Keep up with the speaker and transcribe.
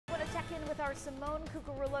in with our Simone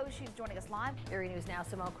Cuccurullo. She's joining us live. Erie News Now,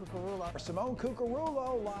 Simone Cuccurullo. Simone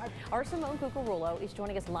Cuccurullo live. Our Simone Cuccurullo is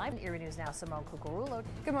joining us live. Erie News Now, Simone Cuccurullo.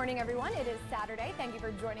 Good morning, everyone. It is Saturday. Thank you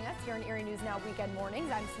for joining us here in Erie News Now Weekend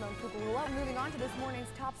Mornings. I'm Simone Cuccurullo. Moving on to this morning's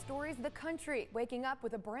top stories. The country waking up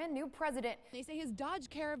with a brand new president. They say his Dodge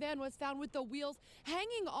Caravan was found with the wheels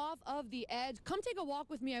hanging off of the edge. Come take a walk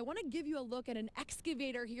with me. I want to give you a look at an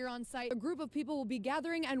excavator here on site. A group of people will be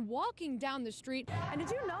gathering and walking down the street. And did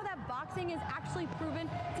you know that boxing is actually proven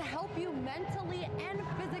to help you mentally and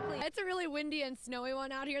physically? It's a really windy and snowy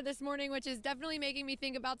one out here this morning, which is definitely making me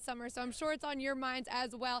think about summer, so I'm sure it's on your minds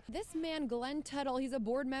as well. This man, Glenn Tuttle, he's a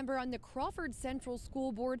board member on the Crawford Central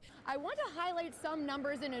School Board. I want to highlight some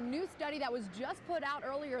numbers in a new study that was just put out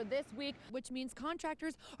earlier this week, which means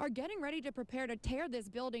contractors are getting ready to prepare to tear this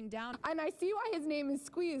building down. And I see why his name is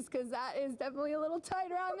Squeeze, because that is definitely a little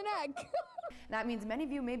tight around the neck. That means many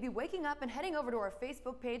of you may be waking up and heading over to our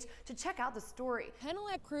Facebook page to check out the story.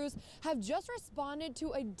 Penelec crews have just responded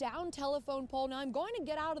to a down telephone pole. Now I'm going to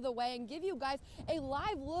get out of the way and give you guys a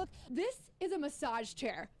live look. This is a massage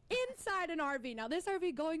chair inside an RV. Now this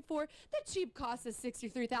RV going for the cheap cost is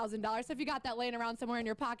 $63,000. So if you got that laying around somewhere in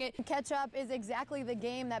your pocket. Catch up is exactly the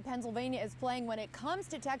game that Pennsylvania is playing when it comes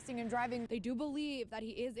to texting and driving. They do believe that he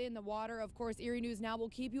is in the water. Of course, Erie News Now will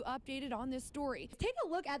keep you updated on this story. Take a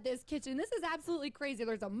look at this kitchen. This is absolutely crazy.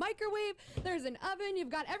 There's a microwave, there's an oven, you've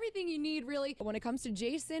got everything you need really. When it comes to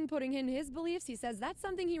Jason putting in his beliefs, he says that's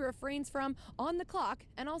something he refrains from on the clock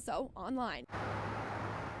and also online.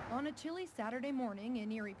 On a chilly Saturday morning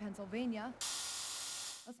in Erie, Pennsylvania,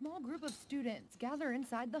 a small group of students gather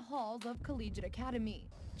inside the halls of Collegiate Academy.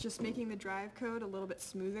 Just making the drive code a little bit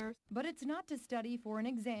smoother. But it's not to study for an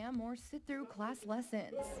exam or sit through class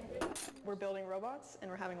lessons. We're building robots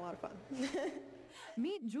and we're having a lot of fun.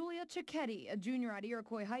 Meet Julia Cicchetti, a junior at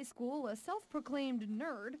Iroquois High School, a self-proclaimed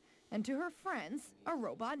nerd, and to her friends, a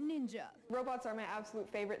robot ninja. Robots are my absolute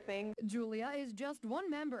favorite thing. Julia is just one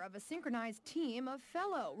member of a synchronized team of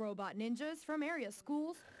fellow robot ninjas from area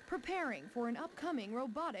schools preparing for an upcoming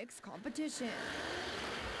robotics competition.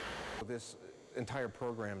 This entire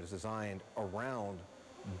program is designed around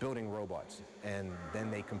building robots, and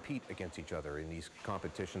then they compete against each other in these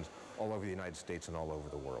competitions all over the United States and all over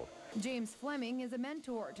the world. James Fleming is a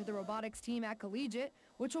mentor to the robotics team at Collegiate,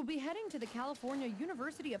 which will be heading to the California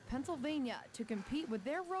University of Pennsylvania to compete with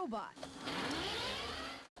their robot.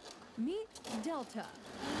 Meet Delta.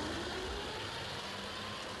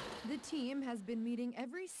 The team has been meeting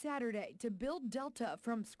every Saturday to build Delta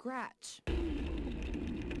from scratch.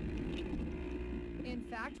 In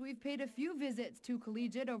fact, we've paid a few visits to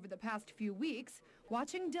Collegiate over the past few weeks,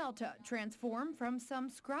 watching Delta transform from some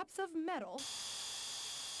scraps of metal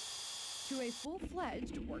to a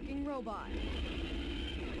full-fledged working robot.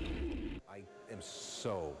 I am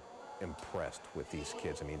so impressed with these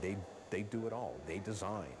kids. I mean, they do it all. They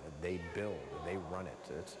design, they build, they run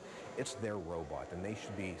it. It's their robot, and they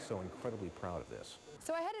should be so incredibly proud of this.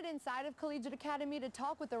 So I headed inside of Collegiate Academy to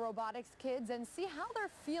talk with the robotics kids and see how they're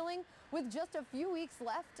feeling with just a few weeks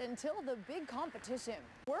left until the big competition.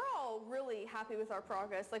 We're all really happy with our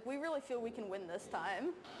progress. Like, we really feel we can win this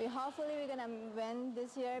time. Hopefully we're gonna win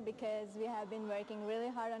this year because we have been working really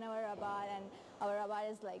hard on our robot, and our robot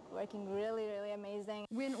is like working really, really amazing.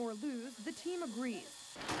 Win or lose, the team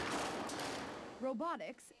agrees.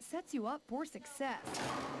 Robotics sets you up for success.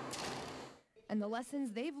 And the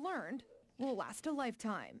lessons they've learned will last a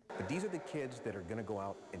lifetime. But these are the kids that are going to go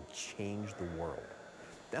out and change the world.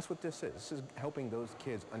 That's what this is. This is helping those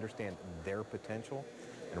kids understand their potential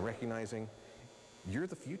and recognizing you're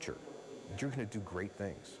the future. You're going to do great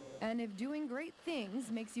things. And if doing great things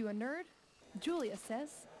makes you a nerd, Julia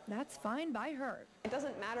says that's fine by her. It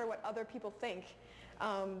doesn't matter what other people think.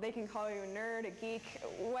 They can call you a nerd, a geek,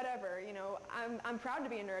 whatever. You know, I'm proud to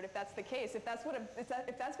be a nerd if that's the case. If that's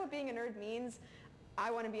what being a nerd means, I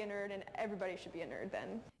want to be a nerd, and everybody should be a nerd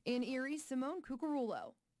then. In Erie, Simone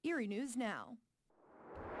Cuccurullo, Erie News Now.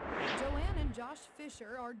 Joanne and Josh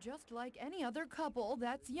Fisher are just like any other couple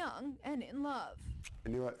that's young and in love. I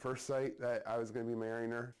knew at first sight that I was going to be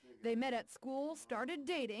marrying her. They met at school, started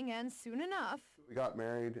dating, and soon enough, we got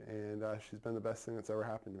married, and she's been the best thing that's ever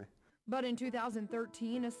happened to me. But in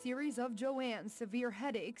 2013, a series of Joanne's severe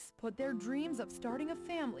headaches put their dreams of starting a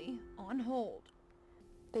family on hold.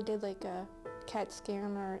 They did like a CAT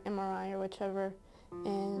scan or MRI or whichever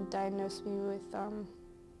and diagnosed me with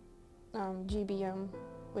GBM,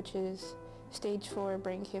 which is stage 4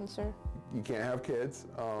 brain cancer. You can't have kids.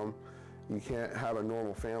 You can't have a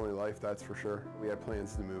normal family life, that's for sure. We had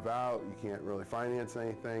plans to move out. You can't really finance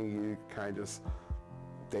anything. You kind of just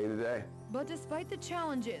day to day. But despite the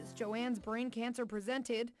challenges Joanne's brain cancer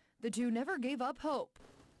presented, the two never gave up hope.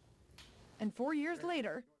 And 4 years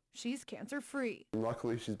later, she's cancer-free.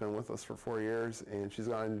 Luckily, she's been with us for 4 years, and she's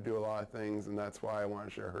gotten to do a lot of things, and that's why I want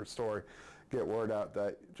to share her story. Get word out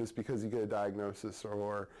that just because you get a diagnosis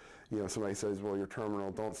or somebody says, well, you're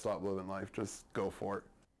terminal, don't stop living life, just go for it.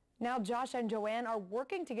 Now Josh and Joanne are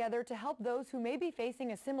working together to help those who may be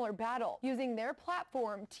facing a similar battle, using their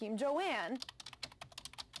platform, Team Joanne,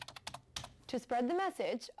 to spread the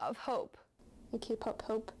message of hope. You keep up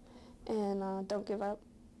hope and don't give up.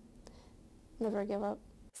 Never give up.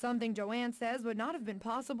 Something Joanne says would not have been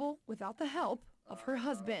possible without the help of her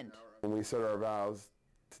husband. When we said our vows,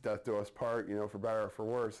 to death do us part, for better or for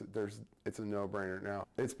worse, it's a no-brainer now.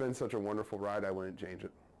 It's been such a wonderful ride, I wouldn't change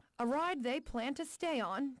it. A ride they plan to stay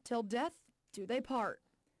on till death do they part.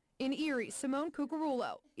 In Erie, Simone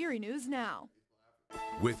Cuccurullo, Erie News Now.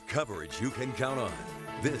 With coverage you can count on,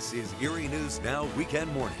 this is Erie News Now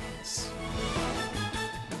Weekend Mornings.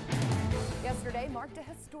 Yesterday marked a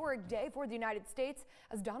historic day for the United States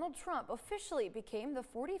as Donald Trump officially became the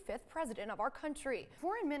 45th president of our country.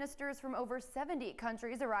 Foreign ministers from over 70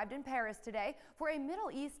 countries arrived in Paris today for a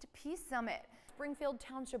Middle East peace summit. Springfield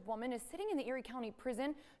Township woman is sitting in the Erie County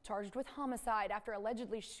prison charged with homicide after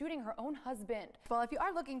allegedly shooting her own husband. Well, if you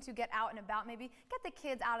are looking to get out and about, maybe get the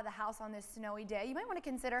kids out of the house on this snowy day, you might want to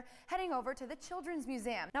consider heading over to the Children's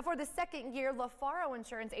Museum. Now, for the second year, LaFaro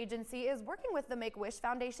Insurance Agency is working with the Make-A-Wish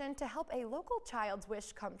Foundation to help a local child's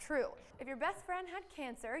wish come true. If your best friend had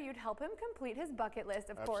cancer, you'd help him complete his bucket list,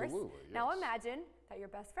 of course. Absolutely, yes. Now imagine that your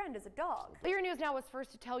best friend is a dog. Erie News Now was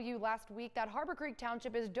first to tell you last week that Harbor Creek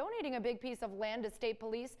Township is donating a big piece of land to state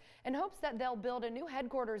police in hopes that they'll build a new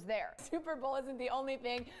headquarters there. Super Bowl isn't the only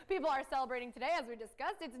thing people are celebrating today, as we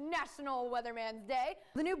discussed. It's National Weatherman's Day.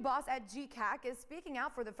 The new boss at GCAC is speaking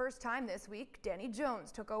out for the first time this week. Danny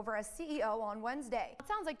Jones took over as CEO on Wednesday. It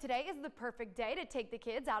sounds like today is the perfect day to take the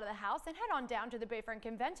kids out of the house and head on down to the Bayfront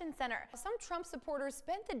Convention Center. Some Trump supporters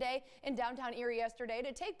spent the day in downtown Erie yesterday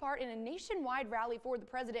to take part in a nationwide rally for the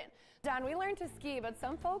president. Don, we learned to ski, but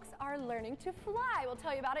some folks are learning to fly. We'll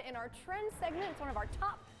tell you about it in our trend segment. It's one of our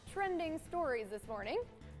top trending stories this morning.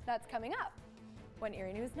 That's coming up when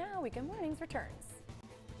Erie News Now Weekend Mornings returns.